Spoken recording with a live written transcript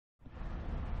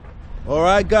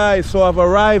Alright guys, so I've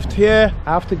arrived here.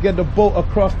 I have to get the boat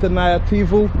across to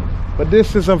Nainativu, but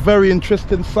this is a very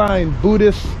interesting sign.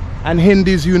 Buddhists and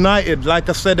Hindus united. Like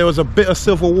I said, there was a bit of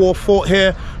civil war fought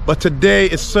here, but today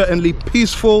is certainly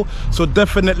peaceful, so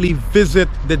definitely visit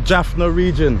the Jaffna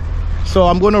region. So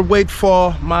I'm gonna wait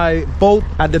for my boat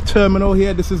at the terminal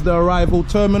here. This is the arrival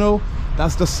terminal.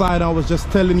 That's the sign I was just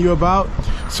telling you about.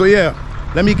 So yeah,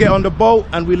 let me get on the boat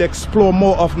and we'll explore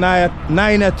more of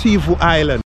Nainativu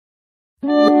Island.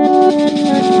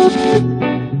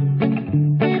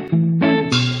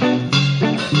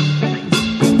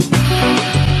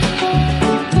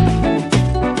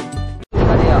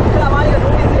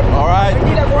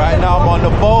 Right now I'm on the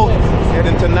boat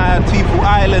heading to Nainativu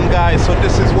Island, guys. So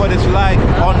this is what it's like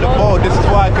on the boat. This is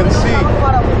what I can see.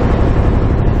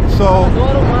 So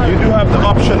you do have the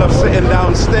option of sitting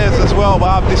downstairs as well, but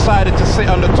I've decided to sit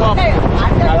on the top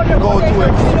and go to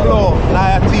explore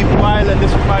Nainativu Island.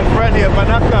 This is my friend here,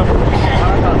 Vanakam.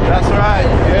 That's right,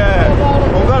 yeah.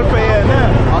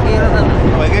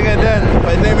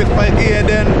 My name is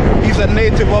Pagieden. He's a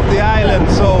native of the island,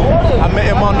 so I met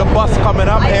him on the bus coming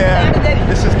up here.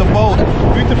 This is the boat.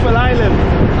 Beautiful island.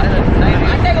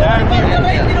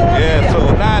 Yeah, so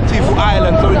Nainativu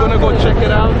Island. So we're gonna go check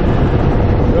it out.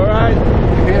 Alright?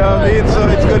 You know what I mean? So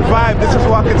it's good vibe. This is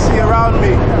what I can see around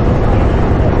me.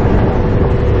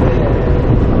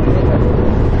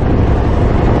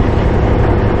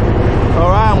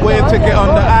 Alright, I'm waiting to get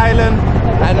on the island,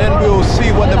 and then we will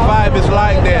see what the vibe is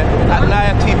like there at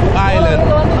Nainativu Island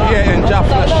here in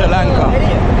Jaffna, Sri Lanka.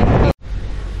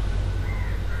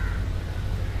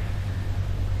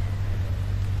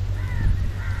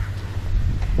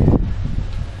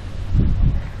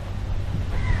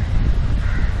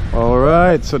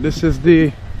 Alright, so this is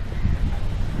the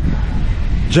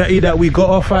jetty that we got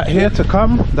off at here to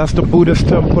come. That's the Buddhist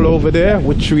temple over there,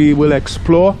 which we will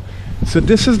explore. So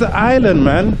this is the island,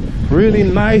 man. Really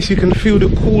nice. You can feel the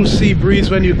cool sea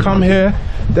breeze when you come here.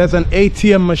 There's an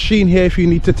ATM machine here if you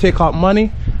need to take out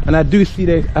money, and I do see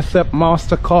they accept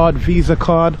MasterCard, Visa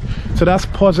card, so that's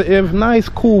positive. Nice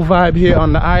cool vibe here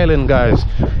on the island, guys.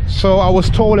 So I was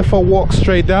told if I walk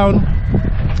straight down,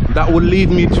 that would lead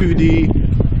me to the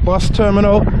bus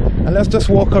terminal, and let's just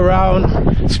walk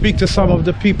around, speak to some of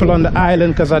the people on the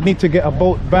island, because I need to get a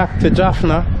boat back to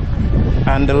Jaffna,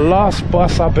 and the last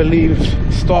bus I believe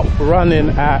stopped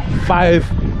running at 5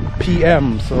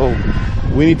 p.m. so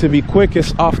we need to be quick.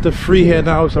 It's after 3 here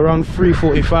now. It's around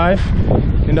 3:45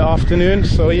 in the afternoon.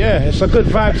 So yeah, it's a good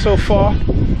vibe so far.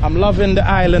 I'm loving the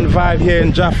island vibe here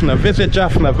in Jaffna. Visit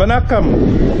Jaffna. Vanakam.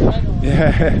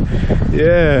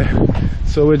 Yeah.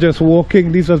 So we're just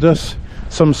walking. These are just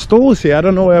some stores here. I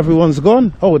don't know where everyone's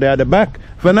gone. Oh, they're at the back.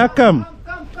 Vanakam.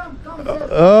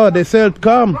 Oh, they said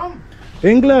come.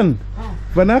 England.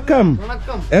 Vanakam.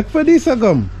 Ekpadi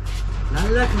sagam.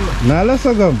 Nala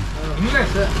sagam.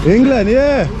 England,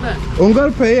 yeah.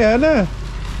 Ungal pay, na.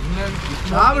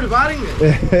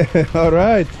 All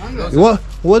right.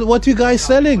 What you guys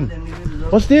selling?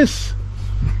 What's this?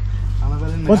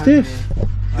 What's this?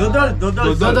 Dodol.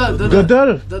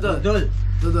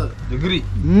 Degree.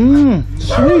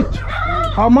 Sweet.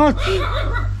 How much?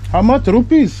 How much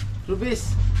rupees?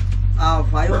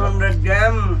 500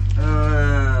 gram,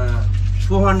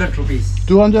 400 rupees.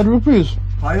 200 rupees.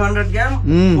 500 gram,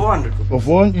 400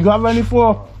 rupees. You have any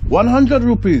for 100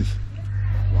 rupees?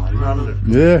 100.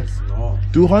 Yeah. No.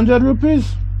 200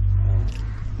 rupees?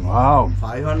 Wow.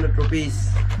 500 rupees.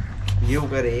 New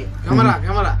kare.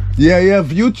 Camera. Yeah.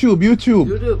 YouTube.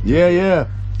 Yeah.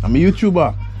 I'm a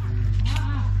YouTuber.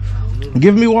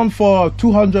 Give me one for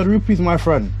 200 rupees, my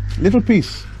friend. Little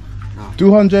piece.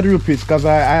 200 rupees, because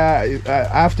I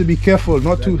have to be careful,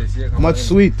 not too much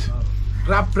sweet.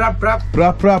 Prap.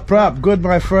 Good,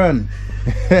 my friend.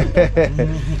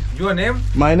 Your name?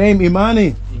 My name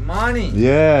Imani.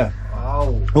 Yeah.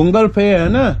 Wow. Ungal pe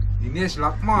na? Dinesh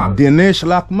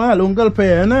Lakmal. Ungal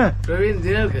pe na?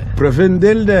 Pravin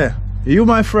Dilde. You,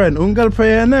 my friend, Ungal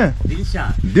pe na?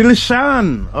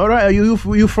 Dilshan. All right. Are you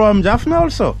from Jaffna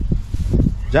also?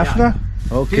 Jaffna?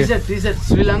 Yeah. Okay. T-shirt,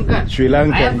 Sri Lanka.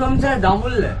 I am from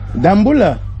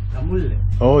Dambulla.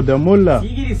 Oh, Damulla.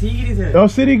 Sigiri, sir. Oh,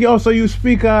 Sirigi. Oh, so you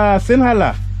speak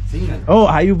Sinhala? Oh,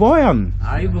 Ayuboyan.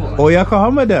 Oh, Yaka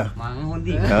Hamada.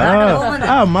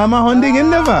 Mama Honding in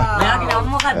never.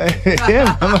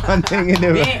 Yeah, Mama Honding in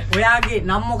never.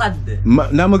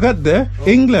 Namagadde?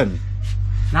 England.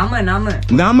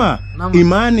 Nama.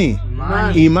 Imani.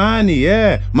 Imani,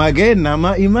 yeah. Mage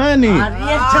nama Imani.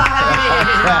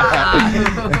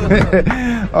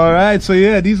 All right, so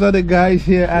yeah, these are the guys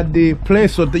here at the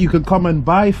place so that you can come and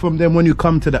buy from them when you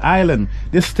come to the island.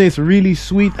 This tastes really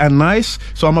sweet and nice,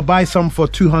 so I'm gonna buy some for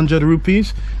 200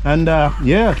 rupees and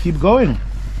yeah, keep going.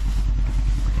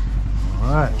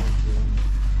 All right.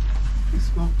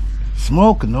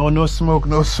 Smoke? No smoke,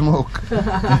 no smoke.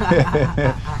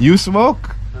 You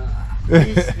smoke?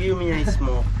 Please give me a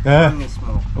smoke. One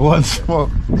smoke. One smoke.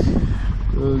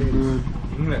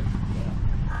 Good.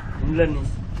 England is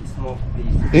smoke,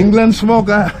 please. England smoke?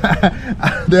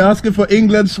 They're asking for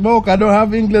England smoke. I don't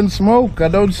have England smoke. I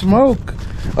don't smoke.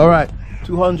 All right,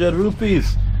 200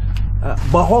 rupees.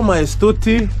 Bahoma is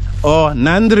tutti or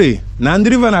Nandri.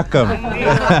 Nandri Vanakam.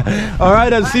 All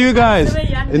right, I'll see you guys.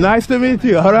 Nice to meet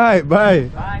you. All right, bye.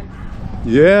 Bye.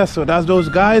 Yeah, so that's those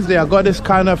guys. They got this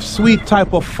kind of sweet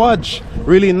type of fudge.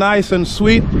 Really nice and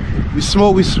sweet. We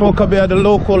smoke a bit of the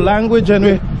local language and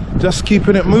we're just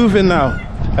keeping it moving now.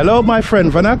 Hello, my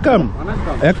friend. Vanakam.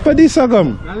 Ekpadi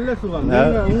sagam. Nala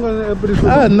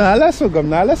sugam.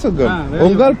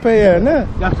 Ungal paya na.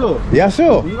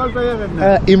 Yaso.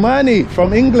 Imani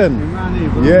from England.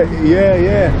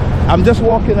 Yeah. I'm just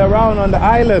walking around on the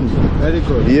island. Very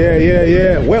good.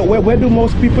 Yeah. Where do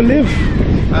most people live?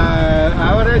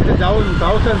 Average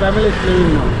 1,000 families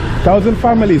living now. 1,000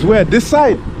 families. Where? This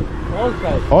side? All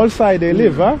sides. All side they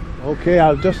live, huh? Okay,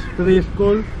 I'll just... 3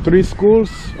 schools. 3 schools.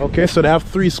 Okay, so they have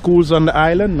 3 schools on the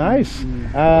island. Nice.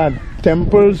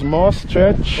 Temples, mosque,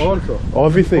 church. Also.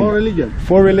 Everything. 4 religions.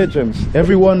 4 religions.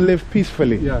 Everyone live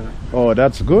peacefully. Yeah. Oh,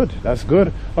 that's good. That's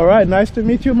good. All right, nice to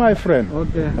meet you, my friend.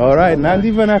 Okay. All right,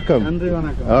 Nandi Vanakam. Nandi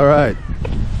Vanakam. All right.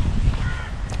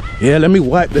 Yeah, let me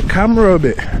wipe the camera a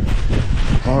bit.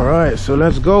 All right, so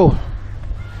let's go.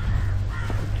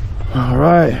 All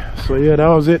right, so yeah, that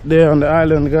was it there on the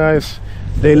island, guys.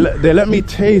 They let me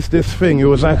taste this thing. It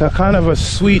was like a kind of a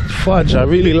sweet fudge. I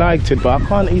really liked it, but I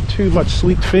can't eat too much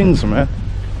sweet things, man.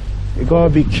 You gotta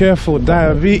be careful.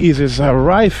 Diabetes is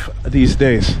rife these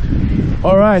days.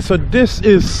 All right, so this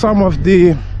is some of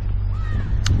the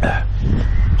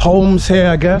homes here,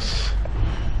 I guess.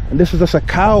 And this is just a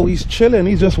cow. He's chilling.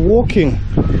 He's just walking.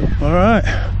 All right.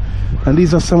 And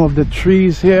these are some of the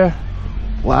trees here.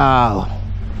 Wow.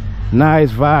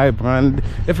 Nice vibe, man.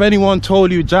 If anyone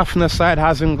told you Jaffna side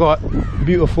hasn't got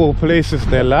beautiful places,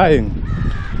 they're lying.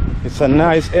 It's a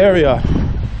nice area,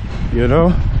 you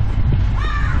know.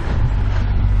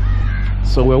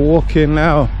 So we're walking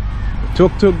now.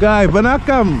 Tuk-tuk guy,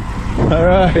 Banakam. All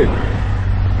right.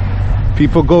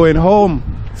 People going home.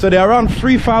 So there are around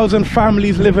 3,000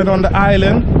 families living on the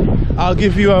island. I'll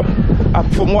give you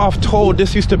from what I've told,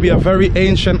 this used to be a very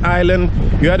ancient island.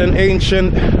 You had an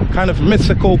ancient kind of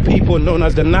mythical people known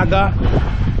as the Naga,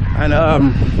 and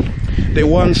they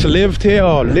once lived here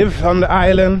or lived on the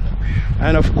island,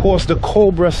 and of course the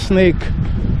cobra snake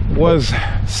was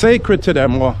sacred to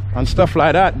them and stuff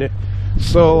like that.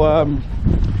 So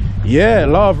yeah, a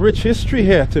lot of rich history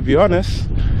here, to be honest.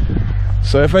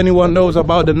 So if anyone knows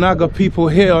about the Naga people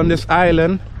here on this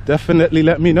island, definitely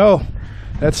let me know.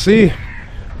 Let's see.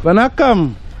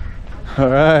 Vanakam. All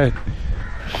right.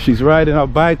 She's riding her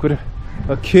bike with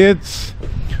her kids.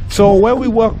 So where we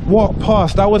walk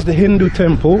past, that was the Hindu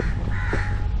temple.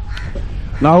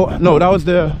 Now, no, that was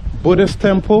the Buddhist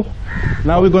temple.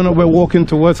 Now we're walking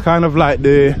towards kind of like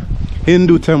the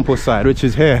Hindu temple side, which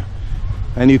is here.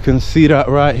 And you can see that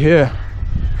right here,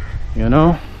 you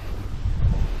know.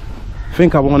 I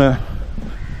think I want to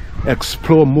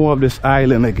explore more of this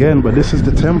island again, but this is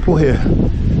the temple here.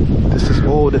 This is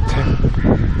all the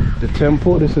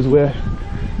temple. This is where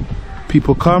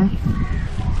people come.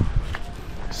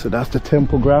 So that's the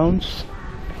temple grounds.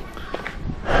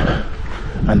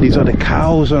 And these are the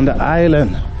cows on the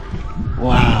island.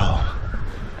 Wow.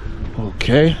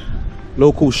 Okay.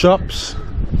 Local shops.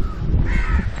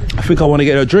 I think I want to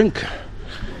get a drink.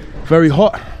 Very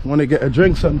hot. I want to get a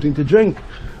drink, something to drink.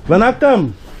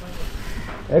 Vanakam.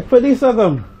 Ekpadi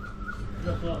sagam.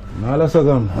 Nala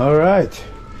sagam. All right.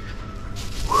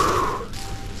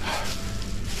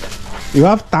 You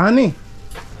have Tani?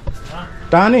 Huh?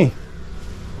 Tani?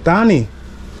 Tani?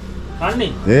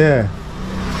 Tani? Yeah.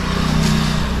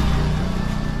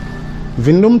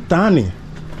 Vindum Tani.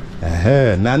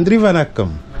 Nandri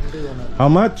Vanakam. How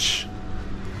much?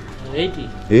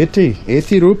 80.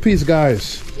 80 rupees,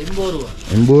 guys.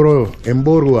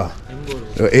 Emborua.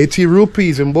 80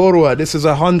 rupees in Borua. This is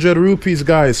 100 rupees,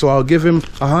 guys. So I'll give him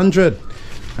 100.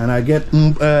 And I get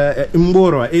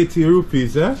Mborua, 80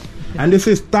 rupees, eh? And this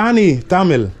is Tani,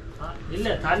 Tamil.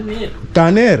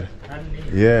 Taner.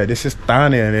 Yeah, this is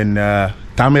Tani in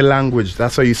Tamil language.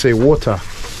 That's how you say water,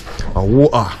 or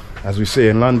water, as we say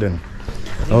in London.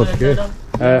 Okay.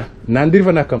 Nandi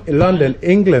Vanakam. In London,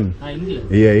 England. England.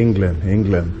 Yeah,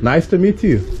 England. Nice to meet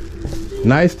you.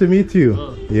 Nice to meet you.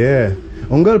 Oh. Yeah.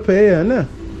 Ungal Paya, na?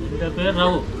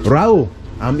 Rao.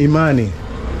 I'm Imani.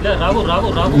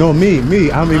 Ravu. No, me.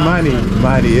 I'm Imani.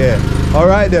 Imani, yeah. All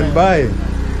right then, bye.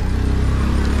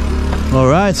 All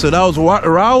right, so that was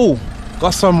Rao.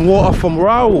 Got some water from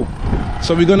Rao.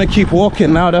 So we're gonna keep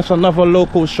walking now. That's another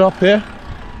local shop here.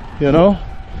 You know,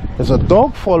 there's a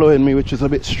dog following me, which is a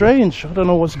bit strange. I don't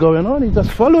know what's going on. He's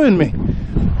just following me.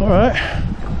 All right.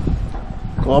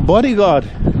 Got a bodyguard.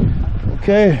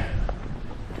 Okay.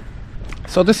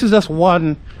 So this is just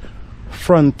one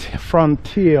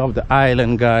frontier of the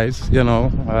island, guys. You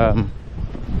know,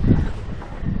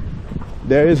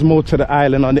 there is more to the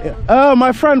island on the. Oh,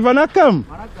 my friend, Vanakam.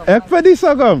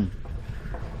 Ekpadisagam.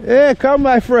 Hey, come,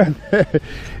 my friend.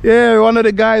 Yeah, one of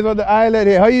the guys on the island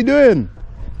here. How you doing?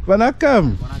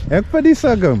 Vanakam.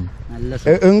 Ekpadisagam.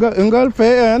 Ungal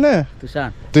pe ana.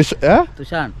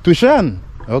 Tushan.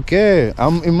 Okay,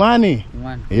 I'm Imani.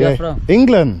 Yeah. You're from?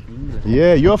 England.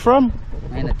 Yeah, you're from?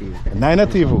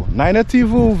 Nainativu.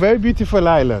 Nainativu, very beautiful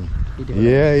island.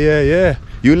 Yeah.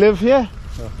 You live here?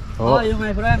 Oh, you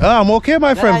my friend? I'm okay,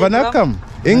 my friend. Vanakam.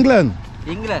 England.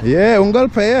 Yeah, Ungal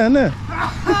Paya, ne?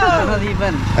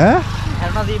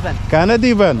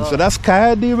 Nagadiipan. So that's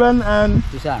Nagadiipan and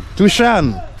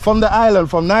Tushan. From the island,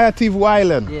 from Nainativu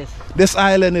Island. Yes. This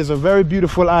island is a very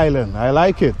beautiful island. I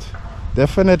like it.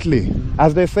 Definitely.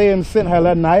 As they say in St.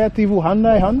 Helena, Nainativu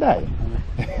Handai.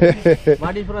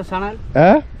 What is your channel?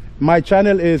 My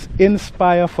channel is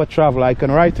Inspire for Travel. I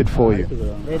can write it for you.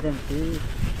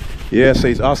 Yeah, so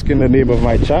he's asking the name of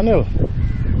my channel.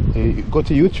 Go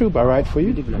to YouTube, I write for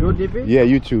you. YouTube? Yeah,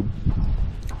 YouTube.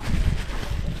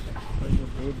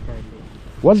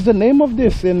 What's the name of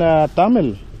this in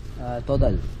Tamil?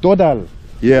 Todal.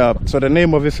 Yeah, so the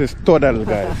name of this is Todal,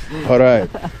 guys. All right.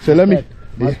 So let me.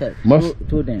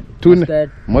 Two names.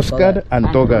 Muscat and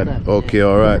Togad. Okay,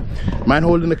 all right. Mind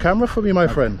holding the camera for me, my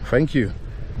friend? Thank you.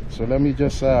 So let me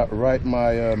just write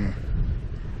my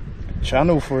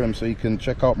channel for him so he can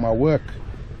check out my work.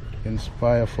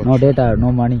 Inspire for No data,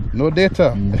 no money. No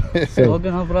data. Okay,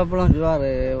 no problem. You are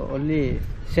only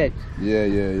search.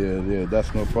 Yeah.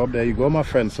 That's no problem. There you go, my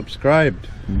friend. Subscribed.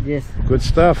 Yes. Good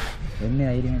stuff.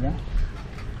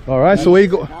 All right. So where you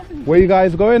go? Where you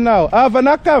guys going now?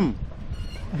 Vanakam.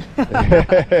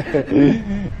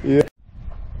 Yeah.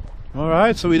 All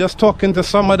right. So we're just talking to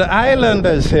some of the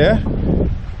islanders here.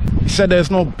 He said there's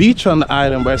no beach on the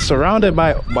island, but it's surrounded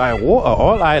by water.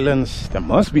 All islands, there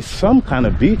must be some kind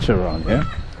of beach around here.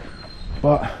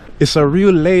 But it's a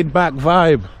real laid-back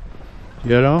vibe,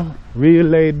 you know? Real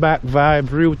laid-back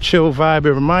vibe, real chill vibe.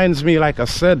 It reminds me, like I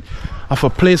said, of a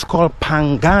place called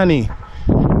Pangani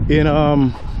in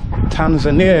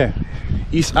Tanzania,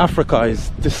 East Africa. It's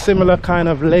the similar kind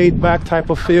of laid-back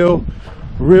type of feel.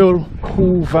 Real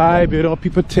cool vibe, you know?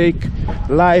 People take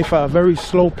life at a very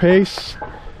slow pace,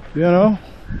 you know,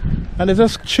 and it's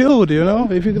just chilled, you know.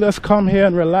 If you just come here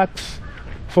and relax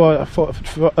for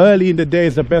early in the day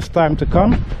is the best time to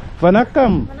come.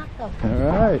 Vanakam. All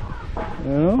right,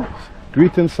 you know,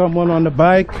 greeting someone on the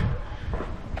bike.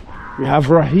 We have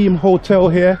Rahim Hotel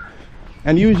here,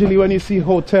 and usually when you see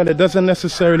hotel, it doesn't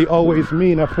necessarily always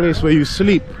mean a place where you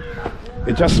sleep.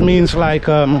 It just means like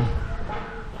a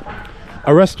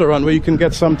restaurant where you can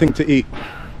get something to eat.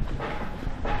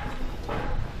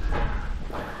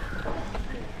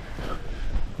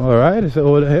 All right, so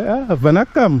over here,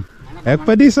 Vanakam,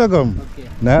 Ekpadisagam,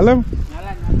 Nalam.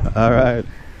 All right.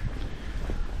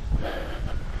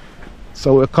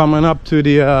 So we're coming up to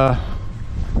the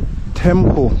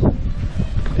temple,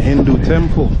 the Hindu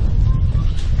temple.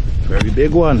 Very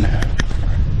big one.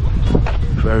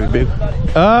 Very big.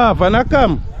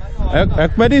 Vanakam,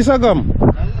 Ekpadisagam,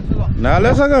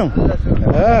 Nalasagam.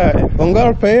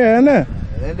 Ungal Paya, ne?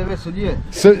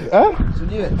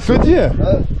 Sujia?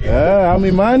 I'm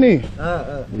Imani.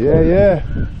 Yeah.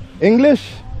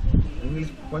 English?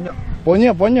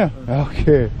 Ponya.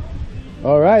 Okay.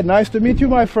 All right. Nice to meet you,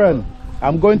 my friend.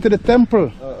 I'm going to the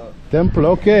temple. Temple.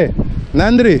 Okay.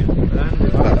 Nandri.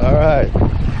 All right.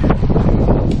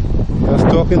 Just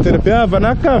talking to the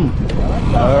Vanakam.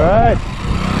 All right.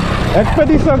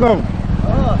 Ekpadisagam.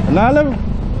 Nalam.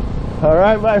 All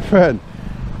right, my friend.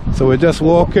 So we're just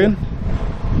walking.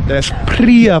 There's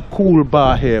Priya Cool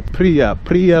Bar here. Priya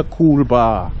Cool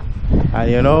Bar.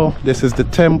 And you know, this is the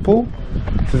temple.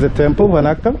 This is the temple,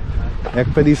 Vanakam.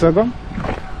 Ekpadisagam.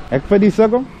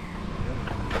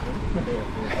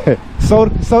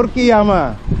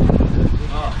 Sorkiyama.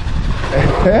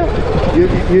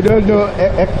 You don't know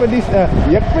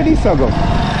Ekpadisagam.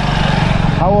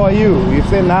 How are you? You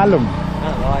say Nalum.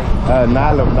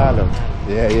 Nalum.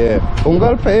 Yeah.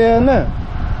 Ungal Payana.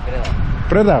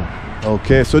 Pradam.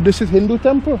 Okay, so this is Hindu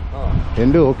temple?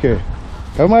 Hindu, okay.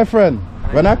 Oh, my friend.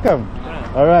 Vanakam.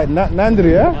 All right,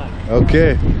 Nandri, yeah?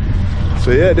 Okay.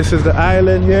 So yeah, this is the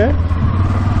island here.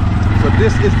 So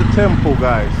this is the temple,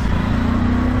 guys.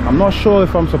 I'm not sure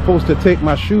if I'm supposed to take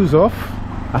my shoes off.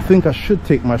 I think I should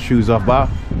take my shoes off, but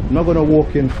I'm not gonna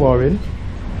walk in foreign.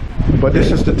 But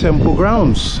this is the temple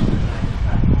grounds.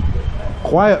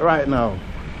 Quiet right now.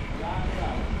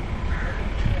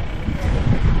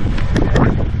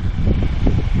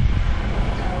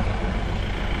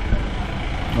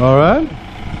 All right.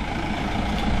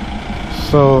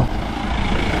 So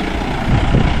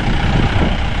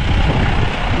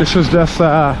this is just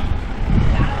a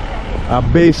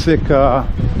basic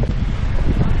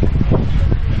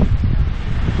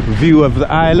view of the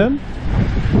island.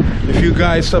 If you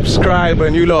guys subscribe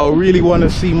and you lot really want to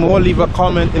see more, leave a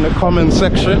comment in the comment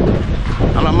section,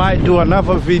 and I might do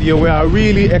another video where I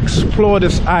really explore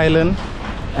this island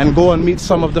and go and meet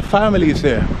some of the families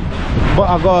here. But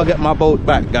I gotta get my boat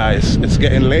back, guys. It's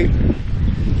getting late,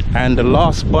 and the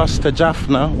last bus to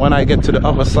Jaffna, when I get to the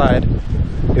other side,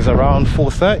 is around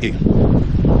 4:30.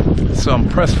 So I'm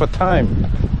pressed for time.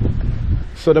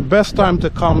 So the best time to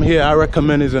come here, I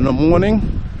recommend, is in the morning,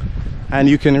 and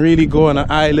you can really go on an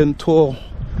island tour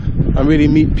and really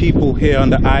meet people here on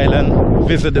the island,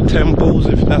 visit the temples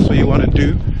if that's what you want to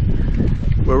do.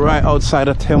 We're right outside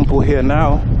a temple here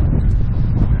now.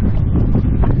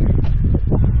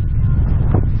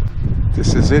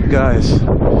 This is it, guys.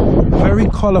 Very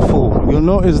colorful. You'll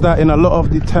notice that in a lot of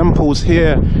the temples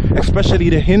here, especially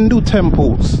the Hindu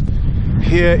temples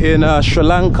here in Sri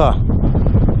Lanka,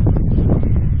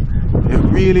 it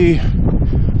really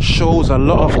shows a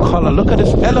lot of color. Look at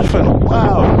this elephant.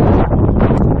 Wow.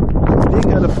 Big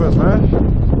elephant, man.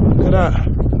 Look at that.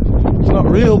 It's not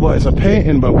real, but it's a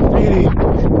painting, but really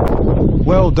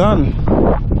well done.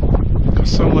 Got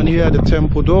someone here at the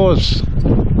temple doors.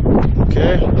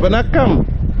 Okay, Vanakam.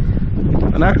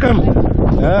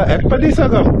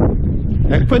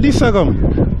 Ekpadisagam.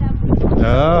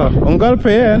 Ungal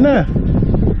pe na.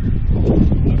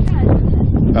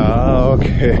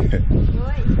 Okay.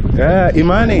 Yeah,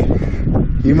 Imani.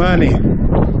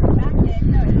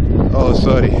 Oh,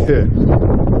 sorry.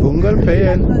 Ungal pe.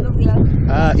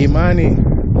 Imani,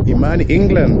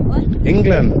 England.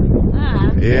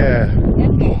 Yeah.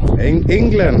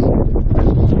 England.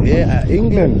 Yeah,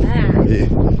 England. Yeah.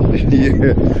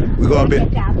 We got a bit.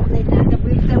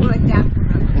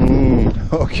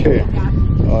 Okay.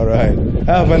 All right.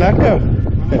 Vanakam.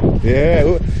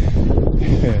 Yeah.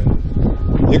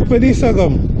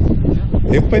 Ekpadisagam.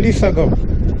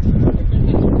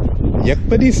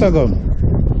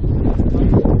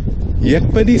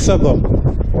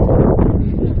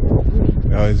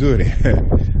 Oh, Zuri.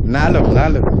 Nalum.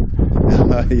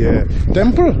 Yeah.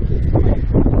 Temple.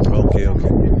 Okay.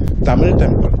 Tamil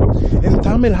temple. In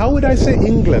Tamil, how would I say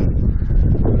England?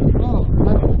 Oh,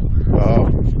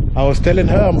 I was telling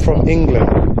her I'm from England.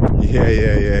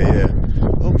 Yeah.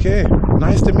 Okay,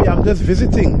 nice to meet you. I'm just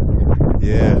visiting.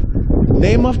 Yeah.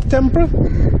 Name of the temple?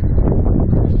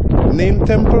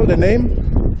 The name?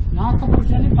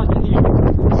 Nagapooshani Pataniya.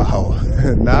 Wow.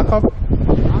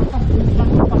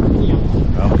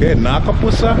 Okay,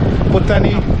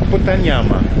 Nagapooshani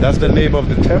Putanyama. That's the name of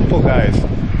the temple, guys.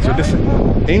 So this is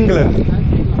England.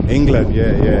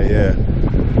 Yeah.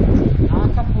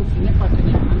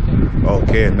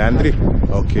 Okay, Nandri.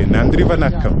 Okay, Nandri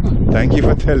Vanakam. Thank you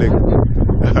for telling.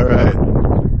 All right.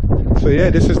 So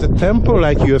yeah, this is the temple,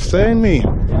 like you were saying me.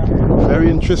 Very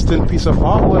interesting piece of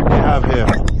artwork they have here.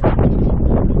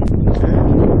 Okay.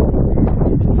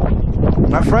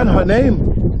 My friend, her name.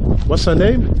 What's her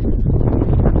name?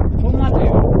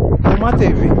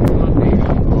 Umadevi.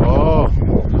 Oh,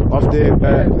 of the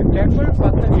temple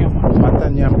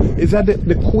Patanyama. Is that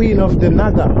the queen of the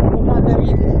Naga?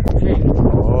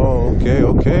 Oh,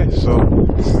 okay. So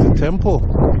this is the temple.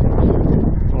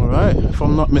 All right. If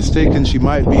I'm not mistaken, she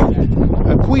might be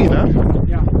a queen, huh?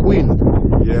 Yeah. Queen.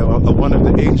 Yeah, one of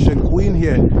the ancient queen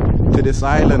here to this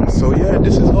island. So yeah,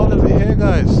 this is all of it here,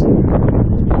 guys.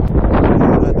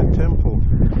 At the temple.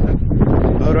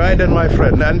 All right then, my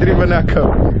friend, Nandri Vanaka.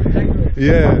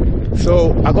 Yeah.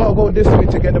 So I gotta go this way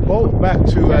to get the boat back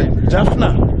to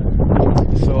Jaffna.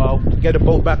 So I'll get a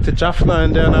boat back to Jaffna,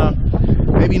 and then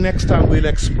maybe next time we'll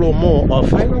explore more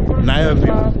of Nainativ.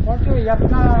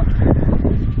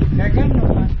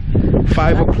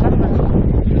 5 o'clock.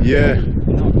 Yeah.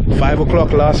 5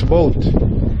 o'clock last boat.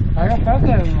 Oh,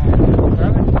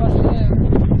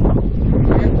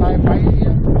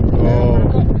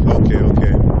 okay,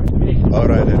 okay. All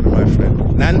right then, my friend.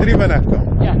 Nandri Vanaka.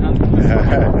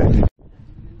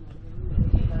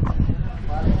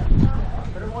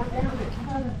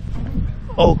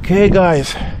 Okay,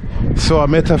 guys. So I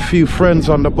met a few friends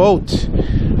on the boat,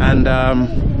 and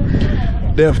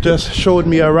they've just showed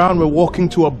me around. We're walking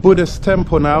to a Buddhist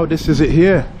temple now. This is it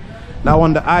here. Now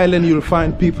on the island, you'll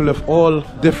find people of all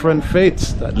different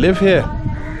faiths that live here.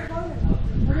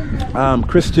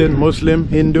 Christian, Muslim,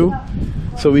 Hindu.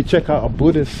 So we check out a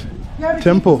Buddhist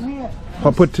temple. I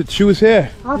put to choose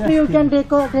here. After you can take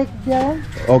there.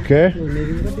 Okay.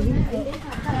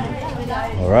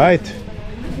 All right.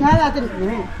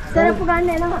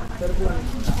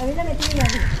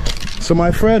 So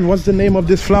my friend, what's the name of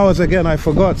these flowers again? I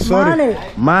forgot. Sorry.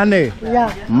 Mane.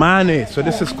 Yeah. Mane. So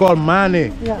this is called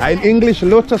mane. Yeah. In English,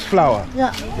 lotus flower.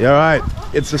 Yeah. You're right.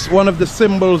 It's just one of the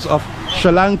symbols of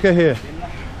Sri Lanka here.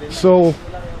 So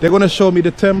they're going to show me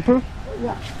the temple.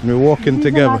 Yeah. We're walking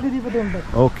together. Nagadeepa temple.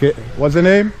 Okay. What's the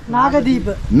name?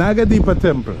 Nagadeepa. Nagadeepa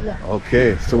temple. Yeah.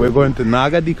 Okay. So we're going to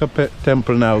Nagadeepa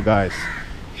temple now, guys.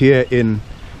 Here in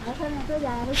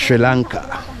Sri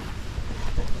Lanka.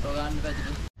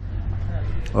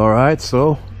 All right.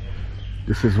 So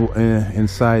this is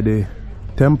inside the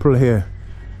temple here.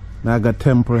 Naga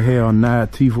temple here on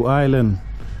Nainativu Island.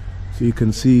 So you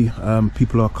can see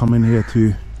people are coming here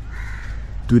to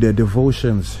do their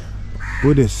devotions.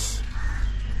 Buddhists,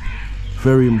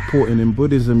 very important in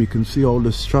Buddhism. You can see all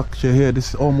the structure here.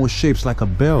 This almost shapes like a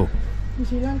bell. In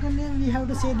Sri Lankan name, we have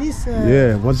to say this.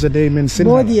 Yeah, what's the name in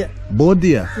Sinhala? Bodhya.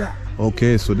 Bodhya. Yeah.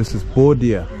 Okay, so this is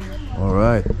Bodhya. All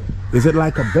right. Is it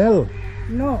like a bell?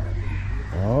 No.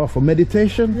 Oh, for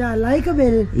meditation? Yeah, like a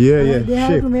bell. Yeah, yeah. They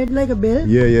have to make like a bell.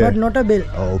 Yeah, yeah. But not a bell.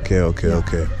 Oh, okay, okay,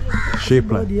 okay.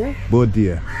 Shape like Bodhya.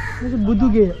 Bodhya. This is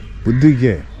Buddhuge.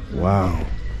 Buddhuge. Wow.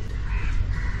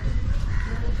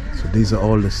 So these are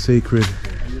all the sacred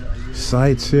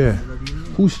sites here.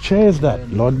 Whose chair is that?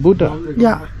 Lord Buddha?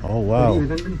 Yeah. Oh wow.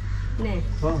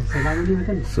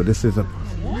 So this is a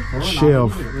chair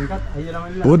of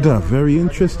Buddha. Very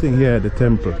interesting here at the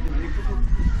temple.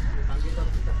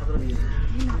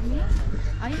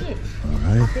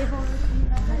 Alright.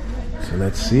 So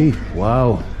let's see.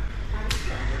 Wow.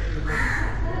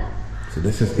 So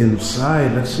this is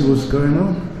inside. Let's see what's going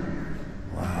on.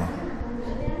 Wow.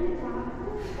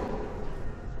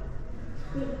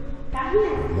 A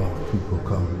lot of people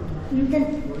come. You can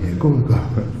Yeah, go.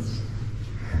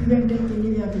 take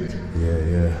any picture. Yeah,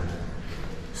 yeah.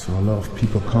 So a lot of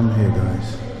people come here,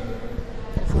 guys,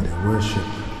 for their worship.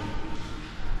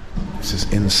 This is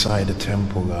inside the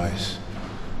temple, guys.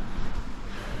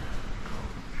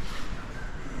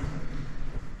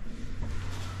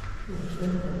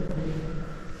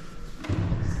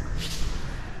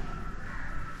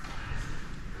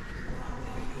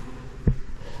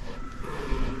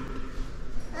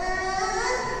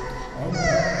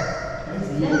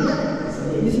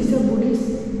 This is a Buddhist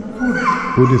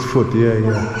food. Buddhist foot, yeah,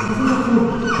 yeah.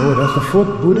 Oh, that's the foot,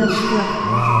 Buddhist?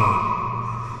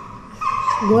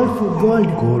 Gold food, gold.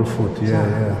 Gold foot, yeah,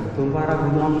 yeah.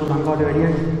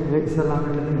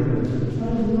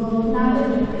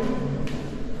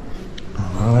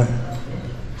 Alright.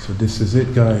 So this is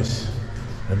it, guys.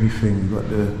 Everything. You got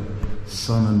the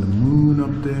sun and the moon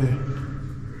up there.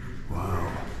 Wow.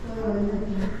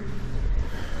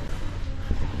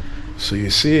 So you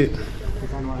see it.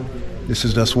 This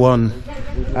is just one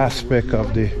aspect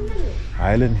of the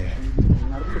island here.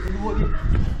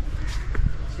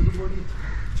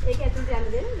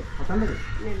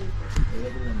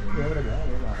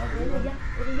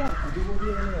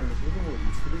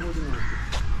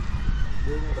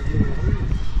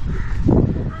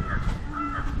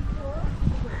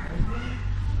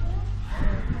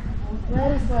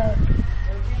 Where is the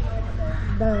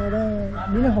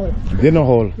dinner hall? Dinner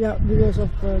hall. Yeah, because of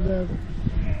the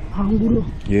Hanguru.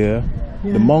 Yeah.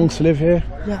 Yeah. The monks live here?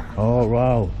 Yeah. Oh,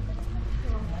 wow.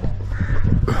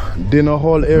 Dinner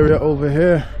hall area over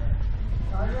here.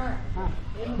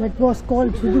 That was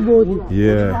called Sudubodhi.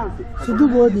 Yeah.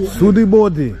 Sudubodhi.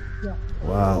 Sudibodhi. Yeah.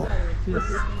 Wow.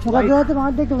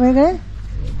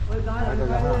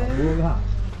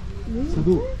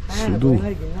 Sudu.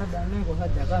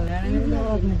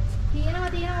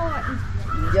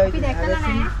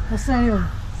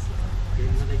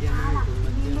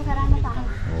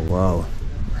 Oh, wow.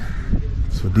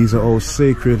 So these are all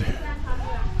sacred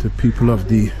to people of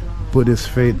the Buddhist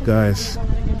faith, guys.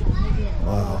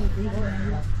 Wow.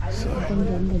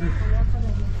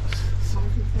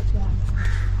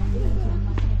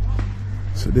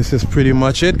 So this is pretty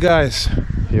much it, guys.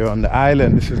 here on the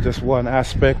island. This is just one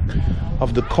aspect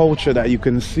of the culture that you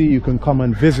can see. You can come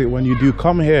and visit when you do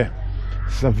come here.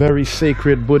 It's a very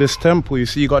sacred Buddhist temple. You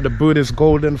see, you got the Buddhist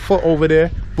golden foot over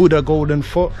there, Buddha golden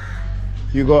foot.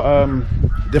 You got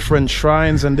different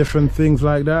shrines and different things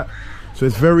like that. So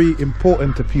it's very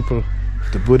important to people,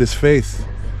 the Buddhist faith.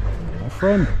 My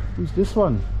friend, who's this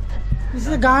one? This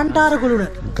is a Gantara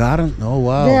Kuluna. Garden? Oh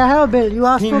wow. They have a bell. You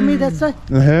asked for me, that's why.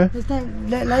 This time,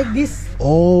 like this.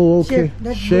 Oh, okay. Shape.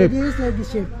 That shape. is like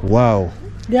this shape. Wow.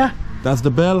 Yeah. That's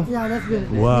the bell? Yeah, that's bell.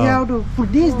 Wow. You have to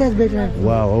put this, that's better.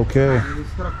 Wow, okay.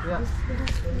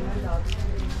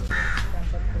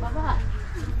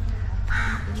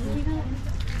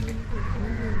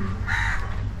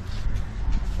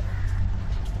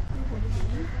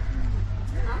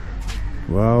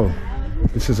 Wow.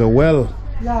 This is a well.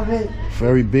 Yeah, well.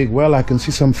 Very big well. I can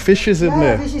see some fishes in Yeah,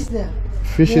 there. fish is there.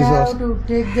 Fishes They are have to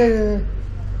take the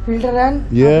filter and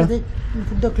Yeah. after they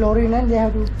put the chlorine and they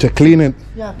have to clean it.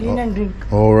 clean and drink.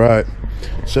 All right.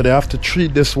 So they have to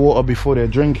treat this water before they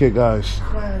drink it, guys.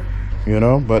 Right. You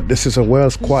know, but this is a well.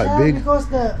 It's quite Yeah, big. because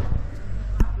the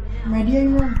media,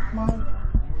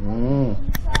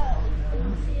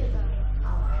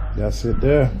 That's it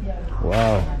there.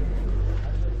 Wow.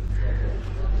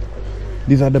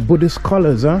 These are the Buddhist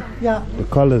colors, huh? yeah, The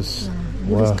colors.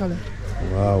 Buddhist Wow. color.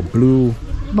 Wow. Blue.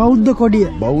 Bauddha Kodiya.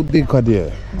 Bauddhi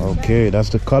Kadiya. Okay, that's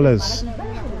the colors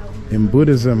in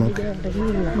Buddhism. Okay.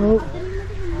 Oh,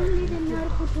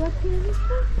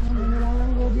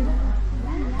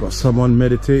 Got someone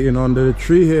meditating under the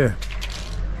tree here.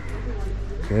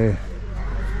 Okay.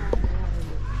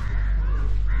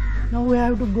 now we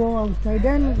have to go outside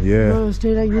and Yeah.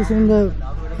 stay like this in the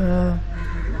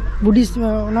Buddhist,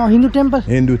 no, Hindu temple.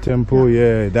 Hindu temple,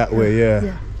 yeah, that way, yeah.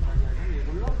 Yeah.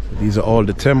 These are all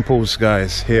the temples,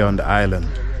 guys, here on the island.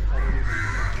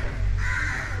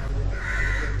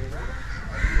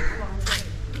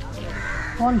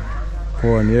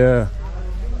 Porn, yeah.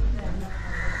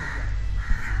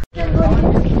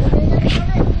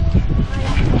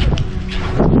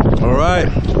 All right,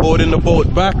 boarding the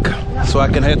boat back so I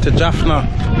can head to Jaffna.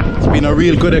 It's been a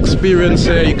real good experience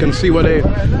here. You can see what they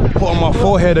put on my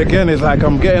forehead again. It's like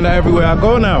I'm getting it everywhere I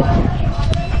go now.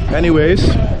 Anyways,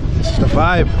 it's the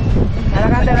vibe.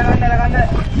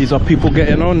 These are people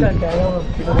getting on.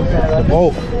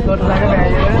 Oh,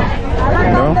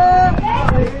 you know?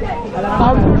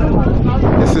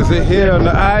 This is it here on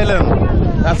the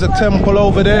island. That's a temple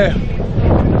over there.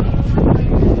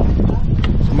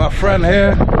 So my friend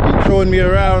here, he's showing me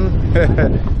around.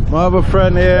 My other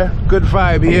friend here, good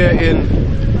vibe here in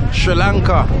Sri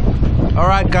Lanka.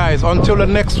 Alright guys, until the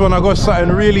next one, I got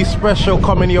something really special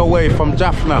coming your way from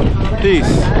Jaffna.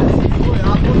 Peace.